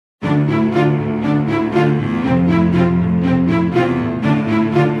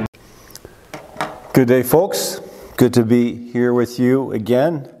Good day, folks. Good to be here with you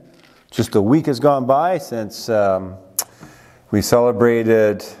again. Just a week has gone by since we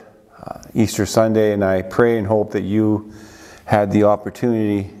celebrated Easter Sunday, and I pray and hope that you had the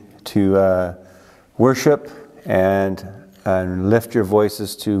opportunity to worship and lift your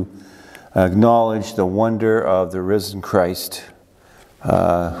voices to acknowledge the wonder of the risen Christ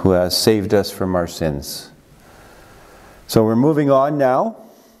who has saved us from our sins. So we're moving on now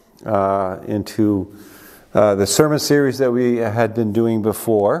into the sermon series that we had been doing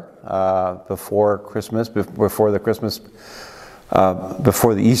before Christmas, before the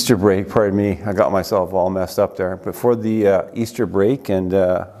Easter break. Pardon me, I got myself all messed up there. Before the Easter break or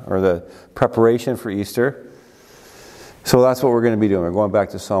the preparation for Easter. So that's what we're going to be doing. We're going back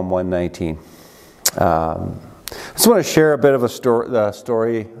to Psalm 119. I just want to share a bit of the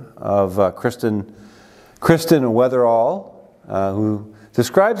story of Kristen Weatherall, who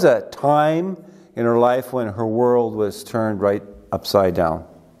describes a time in her life when her world was turned right upside down.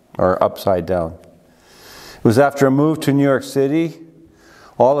 It was after a move to New York City.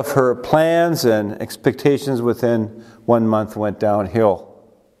 All of her plans and expectations within 1 month went downhill.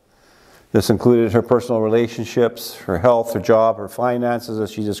 This included her personal relationships, her health, her job, her finances, as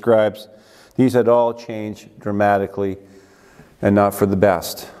she describes. These had all changed dramatically and not for the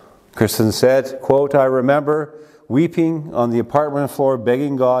best. Kristen said, quote, "I remember weeping on the apartment floor,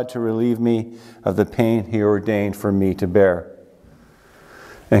 begging God to relieve me of the pain He ordained for me to bear."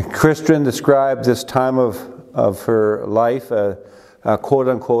 And Kristen described this time of her life, quote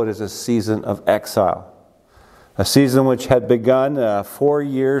unquote, as a season of exile. A season which had begun 4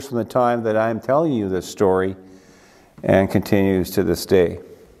 years from the time that I'm telling you this story and continues to this day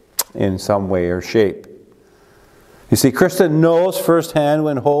in some way or shape. You see, Kristen knows firsthand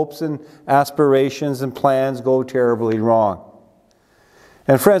when hopes and aspirations and plans go terribly wrong.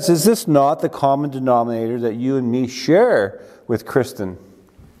 And friends, is this not the common denominator that you and me share with Kristen?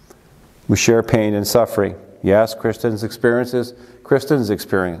 We share pain and suffering. Yes, Kristen's experience is Kristen's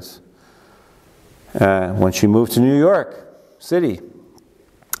experience. When she moved to New York City.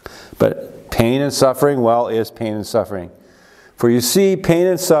 But pain and suffering, well, is pain and suffering. For you see, pain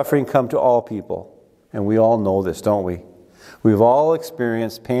and suffering come to all people. And we all know this, don't we? We've all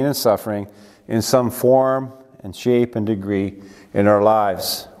experienced pain and suffering in some form and shape and degree in our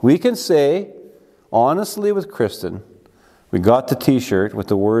lives. We can say, honestly with Kristen, we got the t-shirt with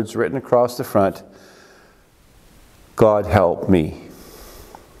the words written across the front, "God help me."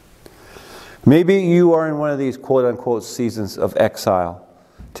 Maybe you are in one of these quote-unquote seasons of exile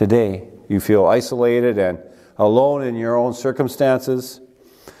today. You feel isolated and alone in your own circumstances.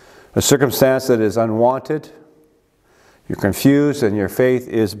 A circumstance that is unwanted. You're confused and your faith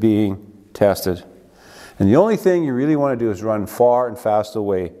is being tested. And the only thing you really want to do is run far and fast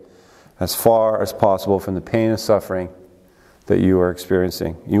away, as far as possible, from the pain and suffering that you are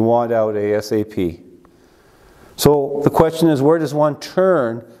experiencing. You want out ASAP. So the question is, where does one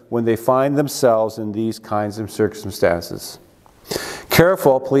turn when they find themselves in these kinds of circumstances?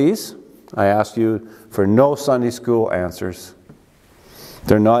 Careful, please. I ask you for no Sunday school answers.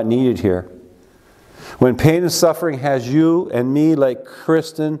 They're not needed here. When pain and suffering has you and me like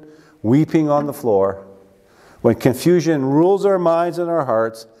Kristen weeping on the floor, when confusion rules our minds and our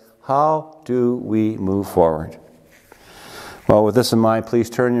hearts, how do we move forward? Well, with this in mind, please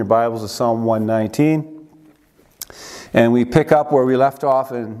turn your Bibles to Psalm 119. And we pick up where we left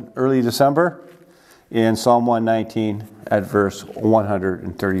off in early December in Psalm 119 at verse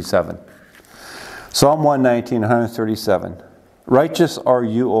 137. Psalm 119, 137. "Righteous are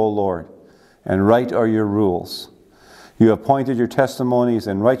you, O Lord, and right are your rules. You appointed your testimonies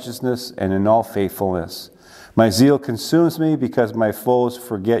in righteousness and in all faithfulness. My zeal consumes me because my foes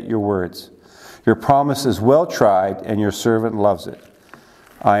forget your words. Your promise is well tried, and your servant loves it.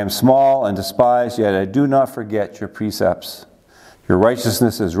 I am small and despised, yet I do not forget your precepts. Your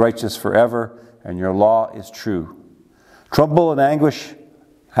righteousness is righteous forever, and your law is true. Trouble and anguish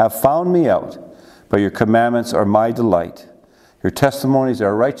have found me out, but your commandments are my delight. Your testimonies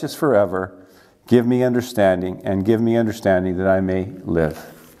are righteous forever. Give me understanding, and give me understanding that I may live."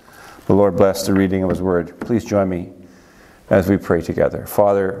 The Lord bless the reading of His Word. Please join me as we pray together.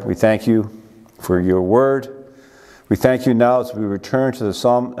 Father, we thank you for your Word. We thank you now as we return to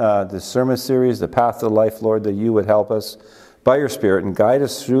the sermon series, The Path to Life, Lord, that you would help us by your Spirit and guide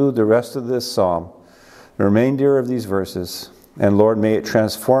us through the rest of this psalm, the remainder of these verses. And Lord, may it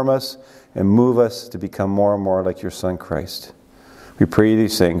transform us and move us to become more and more like your Son, Christ. We pray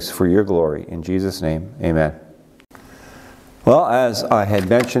these things for your glory. In Jesus' name, amen. Well, as I had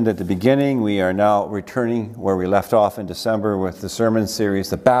mentioned at the beginning, we are now returning where we left off in December with the sermon series,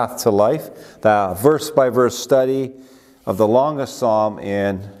 The Path to Life, the verse-by-verse study of the longest psalm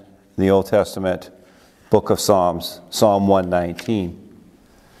in the Old Testament book of Psalms, Psalm 119.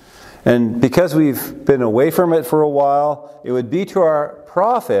 And because we've been away from it for a while, it would be to our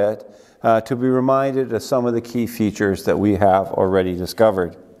profit to be reminded of some of the key features that we have already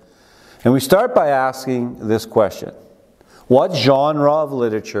discovered. And we start by asking this question. What genre of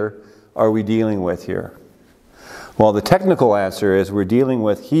literature are we dealing with here? Well, the technical answer is we're dealing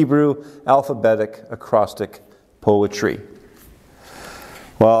with Hebrew alphabetic acrostic poetry.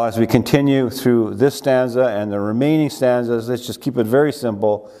 Well, as we continue through this stanza and the remaining stanzas, let's just keep it very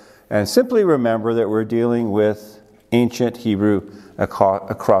simple and simply remember that we're dealing with ancient Hebrew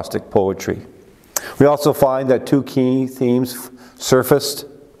acrostic poetry. We also find that two key themes surfaced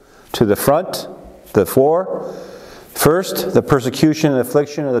to the front, the fore. First, the persecution and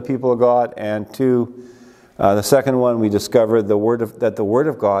affliction of the people of God, and two, the second one, we discovered that the Word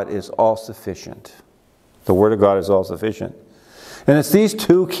of God is all sufficient. The Word of God is all sufficient. And it's these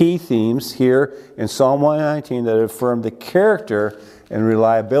two key themes here in Psalm 119 that affirm the character and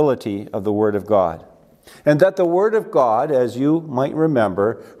reliability of the Word of God. And that the Word of God, as you might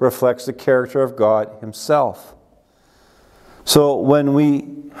remember, reflects the character of God Himself. So when we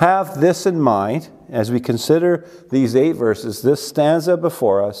have this in mind, as we consider these 8 verses, this stanza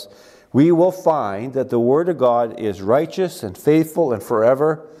before us, we will find that the Word of God is righteous and faithful and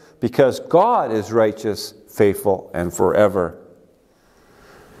forever, because God is righteous, faithful, and forever.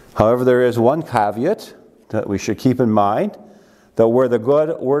 However, there is one caveat that we should keep in mind, that where the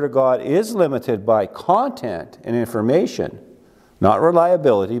Word of God is limited by content and information, not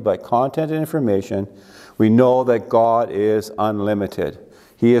reliability, but content and information, we know that God is unlimited.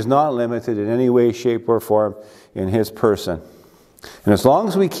 He is not limited in any way, shape, or form in His person. And as long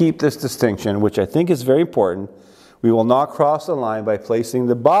as we keep this distinction, which I think is very important, we will not cross the line by placing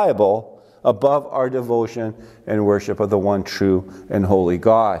the Bible above our devotion and worship of the one true and holy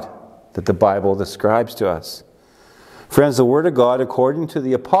God that the Bible describes to us. Friends, the Word of God, according to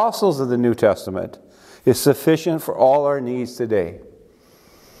the apostles of the New Testament, is sufficient for all our needs today.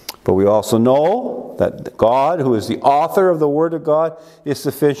 But we also know that God, who is the author of the Word of God, is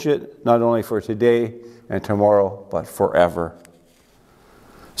sufficient not only for today and tomorrow, but forever.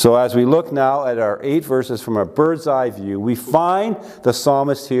 So as we look now at our 8 verses from a bird's eye view, we find the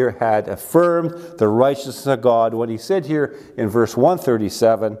psalmist here had affirmed the righteousness of God when he said here in verse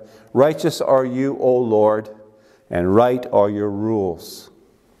 137, "Righteous are you, O Lord, and right are your rules."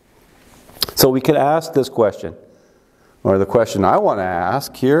 So we can ask this question. Or the question I want to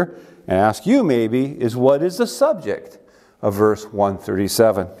ask here, and ask you maybe, is what is the subject of verse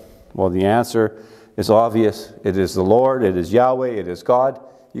 137? Well, the answer is obvious. It is the Lord, it is Yahweh, it is God.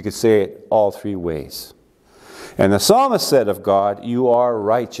 You could say it all 3 ways. And the psalmist said of God, "You are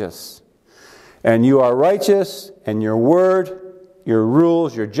righteous." And you are righteous, and your word, your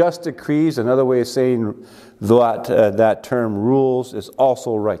rules, your just decrees, another way of saying that term rules, is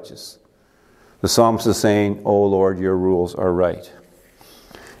also righteous. The psalmist is saying, "O Lord, your rules are right."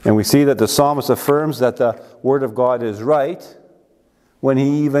 And we see that the psalmist affirms that the Word of God is right when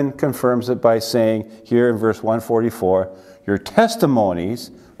he even confirms it by saying here in verse 144, "Your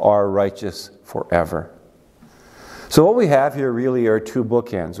testimonies are righteous forever." So what we have here really are 2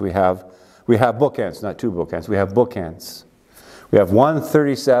 bookends. We have bookends, not 2 bookends. We have bookends. We have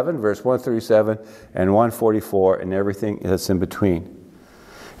 137, verse 137, and 144, and everything that's in between.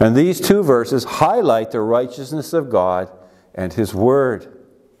 And these 2 verses highlight the righteousness of God and His Word.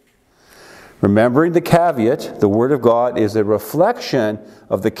 Remembering the caveat, the Word of God is a reflection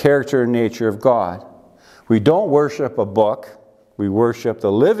of the character and nature of God. We don't worship a book. We worship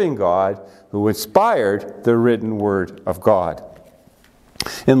the living God who inspired the written Word of God.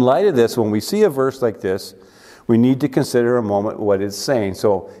 In light of this, when we see a verse like this, we need to consider a moment what it's saying.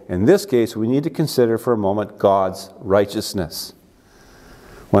 So in this case, we need to consider for a moment God's righteousness.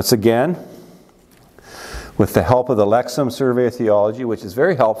 Once again, with the help of the Lexham Survey of Theology, which is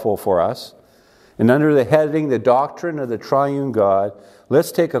very helpful for us, and under the heading, The Doctrine of the Triune God, let's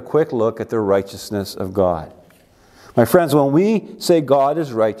take a quick look at the righteousness of God. My friends, when we say God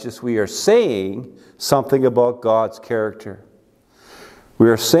is righteous, we are saying something about God's character. We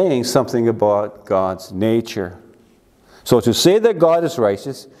are saying something about God's nature. So to say that God is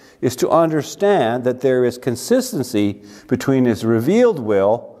righteous is to understand that there is consistency between His revealed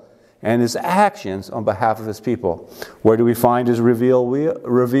will and His actions on behalf of His people. Where do we find His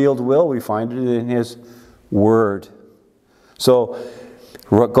revealed will? We find it in His Word. So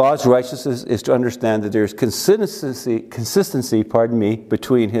God's righteousness is to understand that there's consistency,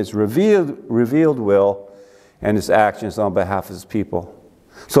 between His revealed will and His actions on behalf of His people.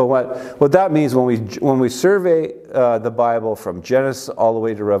 So what that means when we survey the Bible from Genesis all the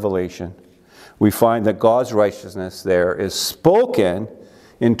way to Revelation, we find that God's righteousness there is spoken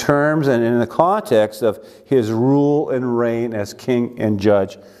in terms and in the context of His rule and reign as King and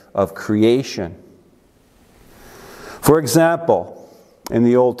Judge of creation. For example, in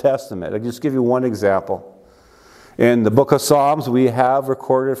the Old Testament, I'll just give you one example. In the book of Psalms, we have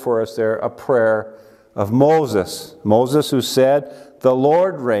recorded for us there a prayer of Moses. Moses, who said, "The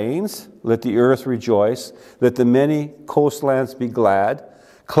Lord reigns, let the earth rejoice, let the many coastlands be glad.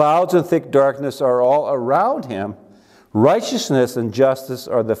 Clouds and thick darkness are all around Him. Righteousness and justice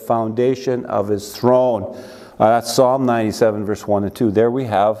are the foundation of His throne." That's Psalm 97, verse 1 and 2. There we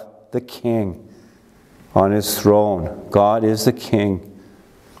have the King on His throne. God is the King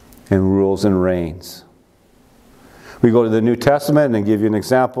and rules and reigns. We go to the New Testament and give you an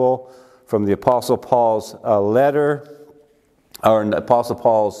example from the Apostle Paul's letter, or Apostle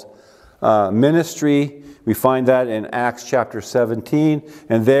Paul's ministry. We find that in Acts chapter 17.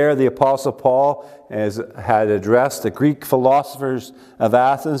 And there the Apostle Paul had addressed the Greek philosophers of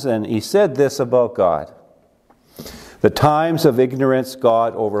Athens, and he said this about God: "The times of ignorance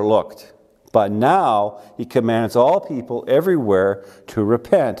God overlooked, but now He commands all people everywhere to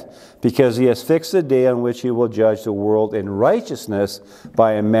repent, because He has fixed a day on which He will judge the world in righteousness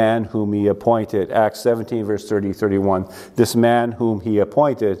by a man whom He appointed." Acts 17, verse 30-31. This man whom He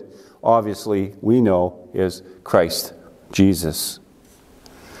appointed, obviously, we know, is Christ Jesus.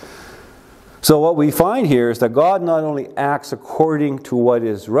 So what we find here is that God not only acts according to what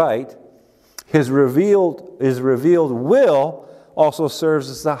is right, His revealed will also serves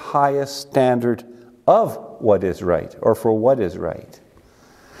as the highest standard of what is right, or for what is right.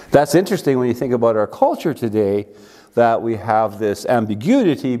 That's interesting when you think about our culture today, that we have this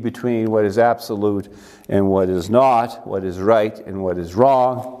ambiguity between what is absolute and what is not, what is right and what is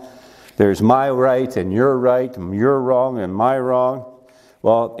wrong. There's my right and you're right, and you're wrong and my wrong.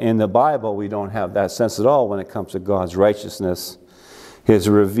 Well, in the Bible, we don't have that sense at all when it comes to God's righteousness. His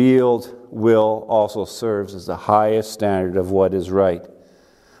revealed will also serves as the highest standard of what is right.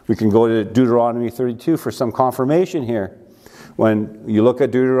 We can go to Deuteronomy 32 for some confirmation here. When you look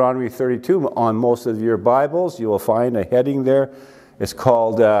at Deuteronomy 32 on most of your Bibles, you will find a heading there. It's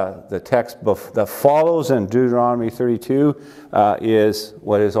called, the text that follows in Deuteronomy 32 is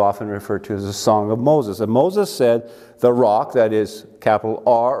what is often referred to as the Song of Moses. And Moses said, "The rock," that is capital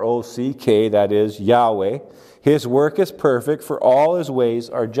R-O-C-K, that is Yahweh, "His work is perfect, for all His ways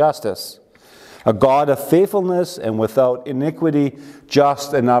are justice. A God of faithfulness and without iniquity,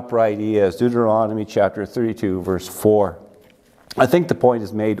 just and upright He is." Deuteronomy chapter 32, verse 4. I think the point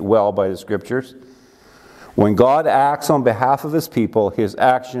is made well by the Scriptures. When God acts on behalf of His people, His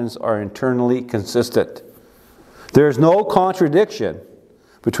actions are internally consistent. There is no contradiction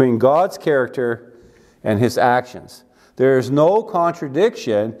between God's character and His actions. There is no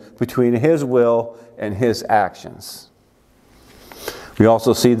contradiction between His will and His actions. We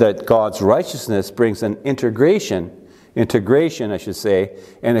also see that God's righteousness brings an integration, and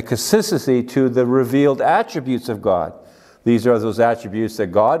a consistency to the revealed attributes of God. These are those attributes that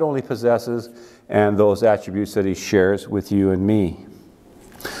God only possesses and those attributes that He shares with you and me.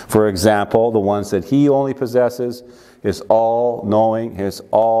 For example, the ones that He only possesses is all-knowing, is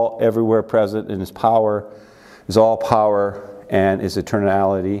all everywhere present in His power, is all power and is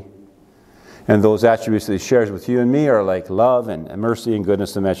eternality. And those attributes that He shares with you and me are like love and mercy and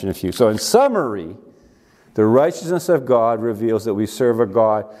goodness, to mention a few. So in summary, the righteousness of God reveals that we serve a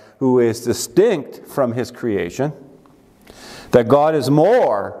God who is distinct from His creation, that God is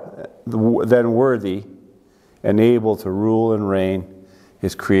more than worthy and able to rule and reign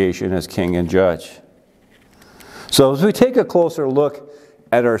His creation as King and Judge. So as we take a closer look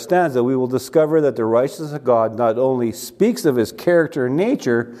at our stanza, we will discover that the righteousness of God not only speaks of His character and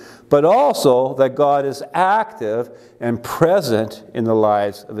nature, but also that God is active and present in the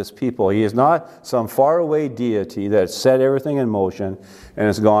lives of His people. He is not some faraway deity that set everything in motion and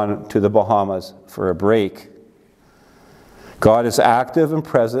has gone to the Bahamas for a break. God is active and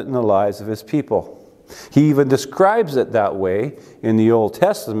present in the lives of His people. He even describes it that way in the Old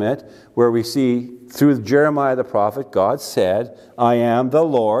Testament, where we see through Jeremiah the prophet, God said, "I am the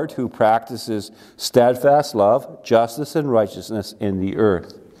Lord who practices steadfast love, justice, and righteousness in the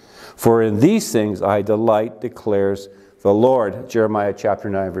earth. For in these things I delight, declares the Lord." Jeremiah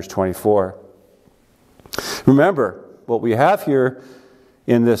chapter 9, verse 24. Remember, what we have here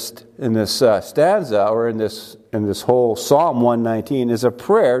in this stanza, or in this this whole Psalm 119 is a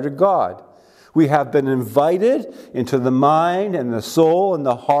prayer to God. We have been invited into the mind and the soul and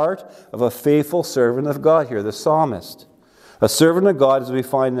the heart of a faithful servant of God here, the psalmist. A servant of God, as we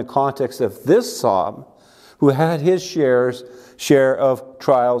find in the context of this psalm, who had his share of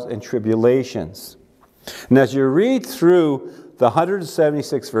trials and tribulations. And as you read through the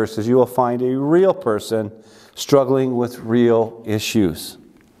 176 verses, you will find a real person struggling with real issues.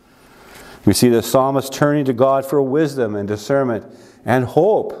 We see the psalmist turning to God for wisdom and discernment and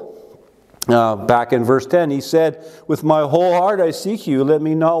hope. Back in verse 10, he said, "With my whole heart I seek you, let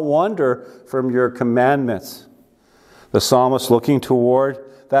me not wander from your commandments." The psalmist looking toward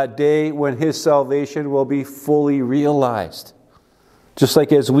that day when his salvation will be fully realized. Just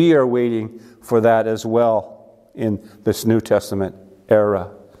like as we are waiting for that as well in this New Testament era.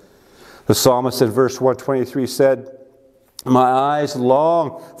 The psalmist in verse 123 said, "My eyes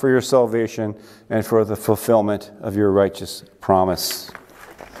long for your salvation and for the fulfillment of your righteous promise."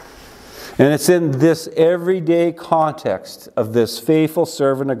 And it's in this everyday context of this faithful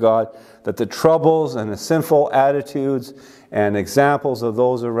servant of God that the troubles and the sinful attitudes and examples of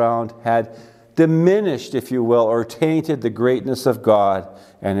those around had diminished, if you will, or tainted the greatness of God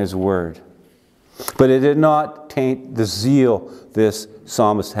and His Word. But it did not taint the zeal this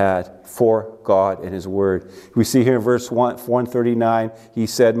psalmist had for God and His Word. We see here in verse 139, he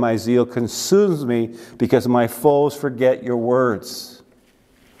said, "My zeal consumes me because my foes forget your words."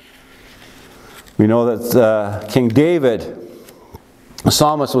 We know that King David, the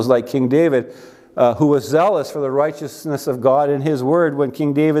psalmist was like King David, who was zealous for the righteousness of God and His Word, when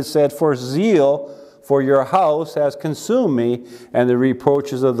King David said, "For zeal for your house has consumed me, and the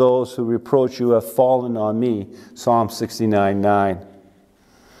reproaches of those who reproach you have fallen on me." Psalm 69:9.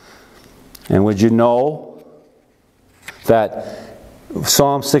 And would you know that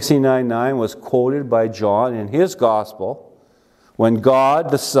Psalm 69:9 was quoted by John in his Gospel when God,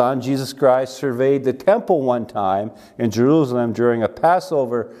 the Son, Jesus Christ, surveyed the temple one time in Jerusalem during a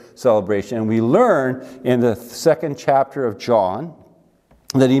Passover celebration. And we learn in the 2nd chapter of John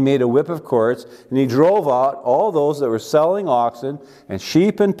that He made a whip of cords, and He drove out all those that were selling oxen and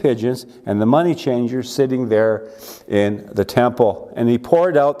sheep and pigeons and the money changers sitting there in the temple. And He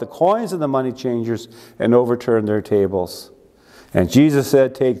poured out the coins of the money changers and overturned their tables. And Jesus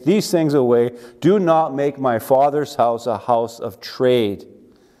said, "Take these things away. Do not make my Father's house a house of trade."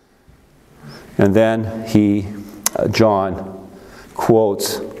 And then John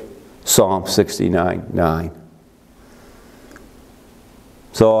quotes Psalm 69:9.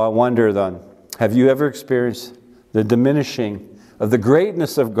 So I wonder then, have you ever experienced the diminishing of the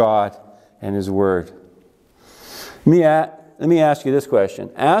greatness of God and His Word? Let me ask you this question.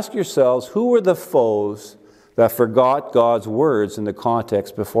 Ask yourselves, who were the foes that forgot God's words in the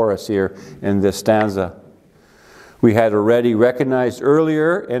context before us here in this stanza? We had already recognized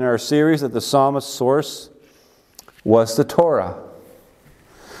earlier in our series that the psalmist's source was the Torah.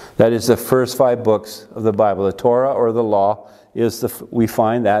 That is the first 5 books of the Bible. The Torah, or the law, we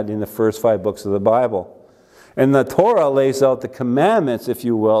find that in the first 5 books of the Bible. And the Torah lays out the commandments, if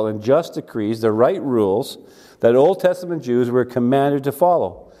you will, and just decrees, the right rules that Old Testament Jews were commanded to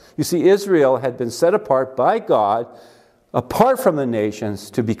follow. You see, Israel had been set apart by God, apart from the nations,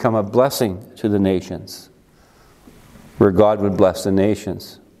 to become a blessing to the nations, where God would bless the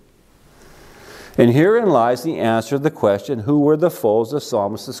nations. And herein lies the answer to the question, who were the foes the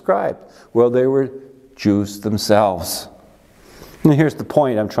psalmist described? Well, they were Jews themselves. And here's the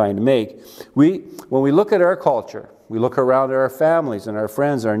point I'm trying to make. When we look at our culture, we look around at our families and our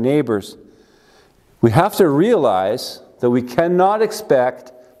friends, our neighbors, we have to realize that we cannot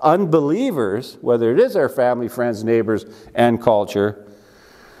expect unbelievers, whether it is our family, friends, neighbors, and culture,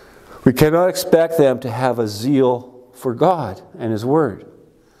 we cannot expect them to have a zeal for God and His Word.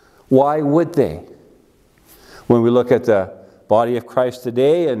 Why would they? When we look at the body of Christ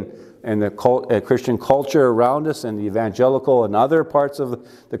today and the Christian culture around us and the evangelical and other parts of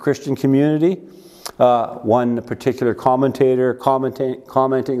the Christian community, one particular commentator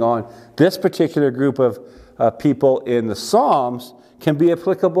commenting on this particular group of people in the Psalms can be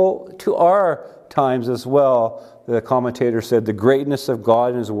applicable to our times as well. The commentator said, "The greatness of God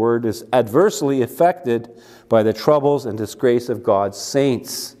and His Word is adversely affected by the troubles and disgrace of God's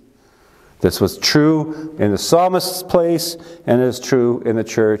saints." This was true in the psalmist's place, and is true in the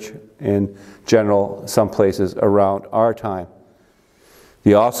church in general, some places around our time.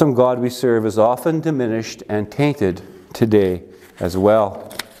 The awesome God we serve is often diminished and tainted today as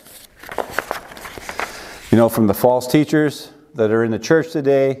well. You know, from the false teachers that are in the church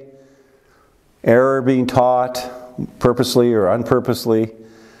today, error being taught, purposely or unpurposely,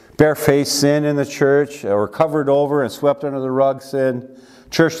 barefaced sin in the church, or covered over and swept under the rug sin.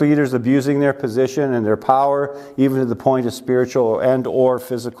 Church leaders abusing their position and their power, even to the point of spiritual and or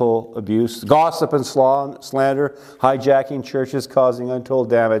physical abuse. Gossip and slander, hijacking churches, causing untold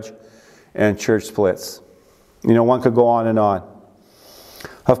damage, and church splits. One could go on and on.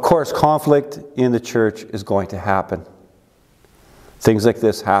 Of course, conflict in the church is going to happen. Things like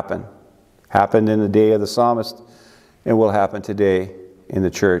this happen. Happened in the day of the psalmist, and will happen today in the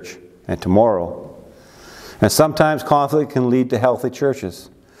church and tomorrow. And sometimes conflict can lead to healthy churches.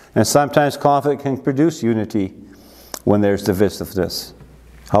 And sometimes conflict can produce unity when there's divisiveness.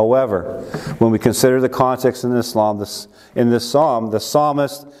 However, when we consider the context in this psalm, the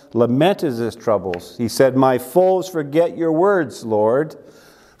psalmist lamented his troubles. He said, "My foes forget your words, Lord."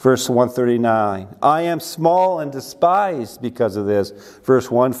 Verse 139. "I am small and despised because of this."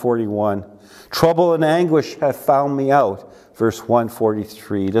 Verse 141. "Trouble and anguish have found me out." Verse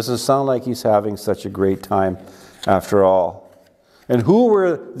 143. Doesn't sound like he's having such a great time after all. And who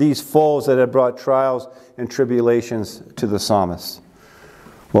were these foes that had brought trials and tribulations to the psalmist?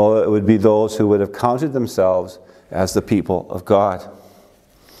 Well, it would be those who would have counted themselves as the people of God.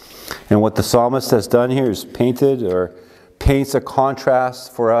 And what the psalmist has done here is paints a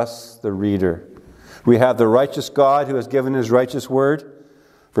contrast for us, the reader. We have the righteous God who has given his righteous word.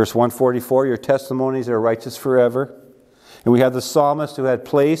 Verse 144, "Your testimonies are righteous forever." And we have the psalmist who had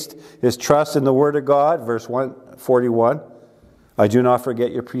placed his trust in the word of God. Verse 141, "I do not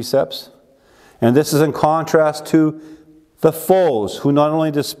forget your precepts." And this is in contrast to the foes who not only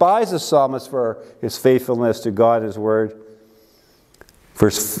despise the psalmist for his faithfulness to God and his word.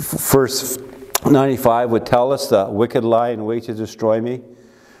 Verse 95 would tell us, "The wicked lie in wait to destroy me."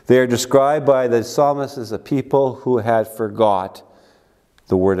 They are described by the psalmist as a people who had forgot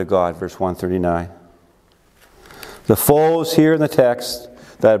the word of God. Verse 139. The foes here in the text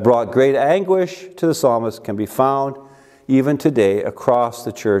that brought great anguish to the psalmist can be found even today across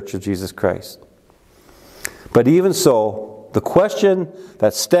the church of Jesus Christ. But even so, the question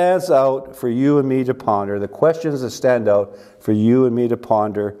that stands out for you and me to ponder, the questions that stand out for you and me to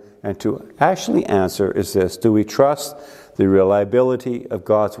ponder and to actually answer is this: do we trust the reliability of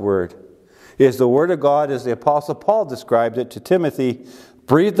God's word? Is the word of God, as the Apostle Paul described it to Timothy,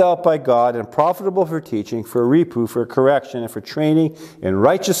 breathed out by God and profitable for teaching, for reproof, for correction, and for training in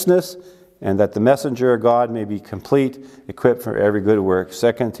righteousness, and that the messenger of God may be complete, equipped for every good work?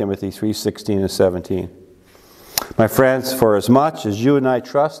 2 Timothy 3:16 and 17. My friends, for as much as you and I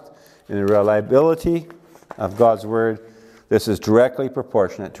trust in the reliability of God's word, this is directly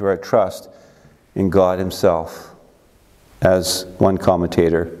proportionate to our trust in God himself, as one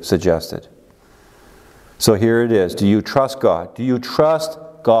commentator suggested. So here it is. Do you trust God? Do you trust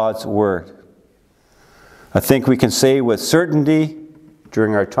God's word? I think we can say with certainty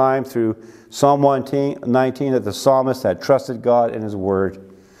during our time through Psalm 119 that the psalmist had trusted God in his word.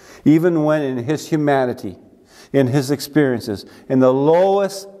 Even when in his humanity, in his experiences, in the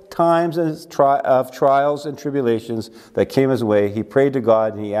lowest times of trials and tribulations that came his way, he prayed to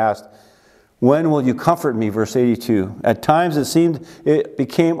God and he asked, "When will you comfort me?" Verse 82. At times it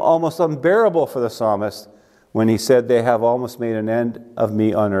became almost unbearable for the psalmist when he said, "They have almost made an end of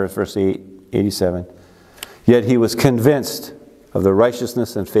me on earth." Verse 87. Yet he was convinced of the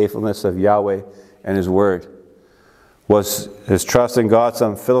righteousness and faithfulness of Yahweh and his word. Was his trust in God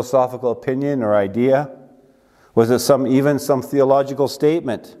some philosophical opinion or idea? Was it even some theological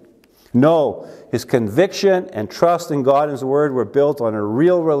statement? No, his conviction and trust in God and his word were built on a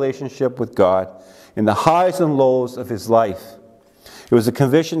real relationship with God in the highs and lows of his life. It was a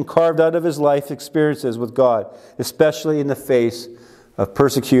conviction carved out of his life experiences with God, especially in the face of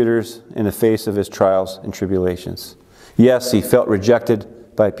persecutors, in the face of his trials and tribulations. Yes, he felt rejected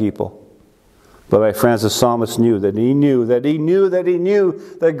by people. But my friends, the psalmist knew that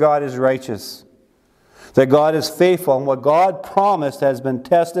God is righteous, that God is faithful, and what God promised has been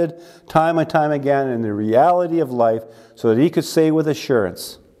tested time and time again in the reality of life, so that he could say with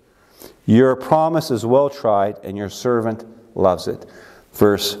assurance, "Your promise is well tried, and your servant loves it."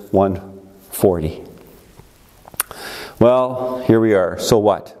 Verse 140. Well, here we are. So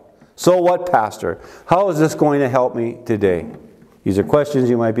what? So what, Pastor? How is this going to help me today? These are questions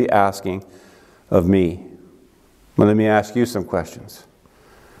you might be asking of me. Well, let me ask you some questions.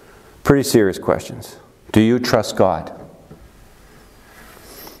 Pretty serious questions. Do you trust God?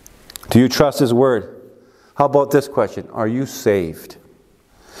 Do you trust his word? How about this question? Are you saved?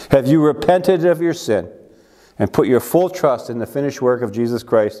 Have you repented of your sin and put your full trust in the finished work of Jesus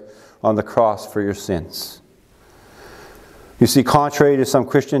Christ on the cross for your sins? You see, contrary to some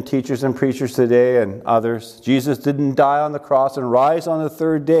Christian teachers and preachers today and others, Jesus didn't die on the cross and rise on the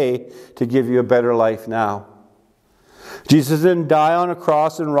third day to give you a better life now. Jesus didn't die on a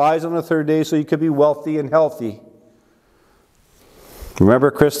cross and rise on the third day so you could be wealthy and healthy. Remember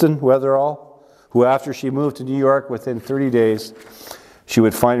Kristen Weatherall, who after she moved to New York within 30 days, she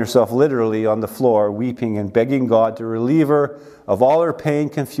would find herself literally on the floor weeping and begging God to relieve her of all her pain,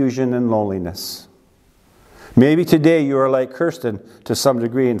 confusion, and loneliness. Maybe today you are like Kirsten to some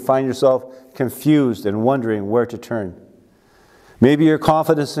degree and find yourself confused and wondering where to turn. Maybe your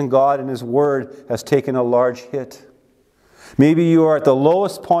confidence in God and His Word has taken a large hit. Maybe you are at the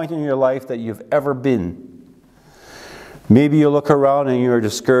lowest point in your life that you've ever been. Maybe you look around and you are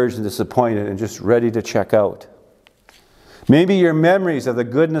discouraged and disappointed and just ready to check out. Maybe your memories of the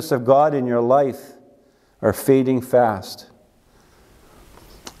goodness of God in your life are fading fast.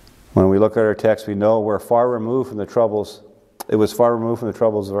 When we look at our text, we know we're far removed from the troubles. It was far removed from the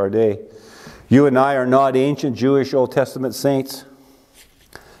troubles of our day. You and I are not ancient Jewish Old Testament saints.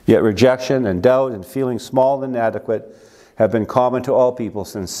 Yet rejection and doubt and feeling small and inadequate have been common to all people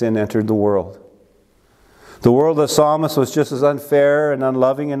since sin entered the world. The world of the psalmist was just as unfair and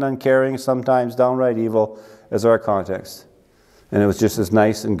unloving and uncaring, sometimes downright evil, as our context. And it was just as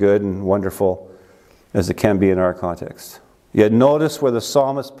nice and good and wonderful as it can be in our context. Yet notice where the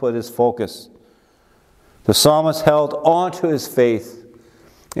psalmist put his focus. The psalmist held on to his faith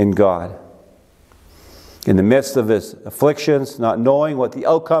in God. In the midst of his afflictions, not knowing what the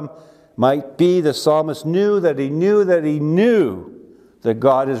outcome might be, the psalmist knew that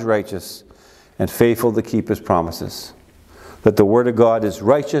God is righteous and faithful to keep His promises. That the Word of God is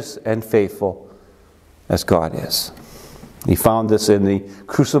righteous and faithful as God is. He found this in the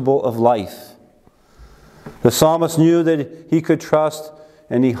crucible of life. The psalmist knew that he could trust,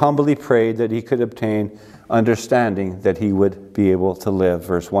 and he humbly prayed that he could obtain understanding that he would be able to live.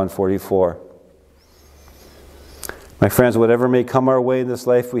 Verse 144. My friends, whatever may come our way in this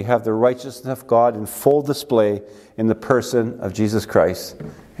life, we have the righteousness of God in full display in the person of Jesus Christ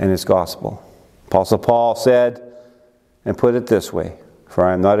and His gospel. Apostle Paul said, and put it this way, "For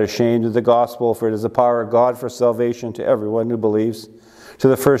I am not ashamed of the gospel, for it is the power of God for salvation to everyone who believes, to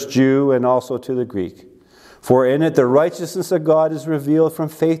the first Jew and also to the Greek. For in it the righteousness of God is revealed from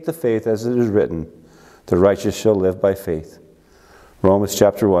faith to faith, as it is written, the righteous shall live by faith." Romans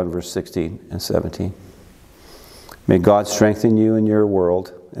chapter 1, verse 16 and 17. May God strengthen you in your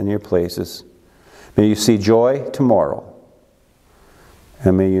world and your places. May you see joy tomorrow.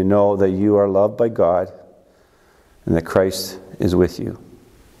 And may you know that you are loved by God and that Christ is with you.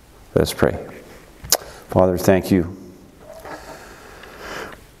 Let us pray. Father, thank you.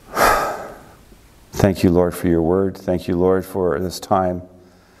 Thank you, Lord, for your word. Thank you, Lord, for this time.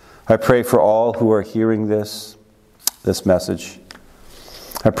 I pray for all who are hearing this message.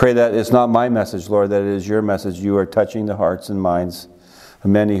 I pray that it's not my message, Lord, that it is your message. You are touching the hearts and minds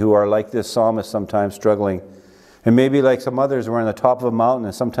of many who are like this psalmist, sometimes struggling. And maybe like some others, we're on the top of a mountain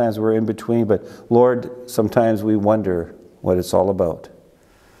and sometimes we're in between. But Lord, sometimes we wonder what it's all about.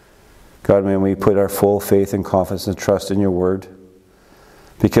 God, may we put our full faith and confidence and trust in your word,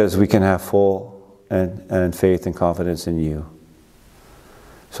 because we can have full and faith and confidence in you.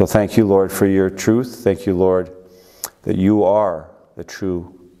 So thank you, Lord, for your truth. Thank you, Lord, that you are the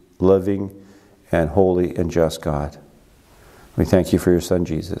true, living, and holy and just God. We thank you for your Son,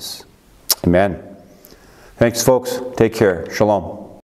 Jesus. Amen. Thanks, folks. Take care. Shalom.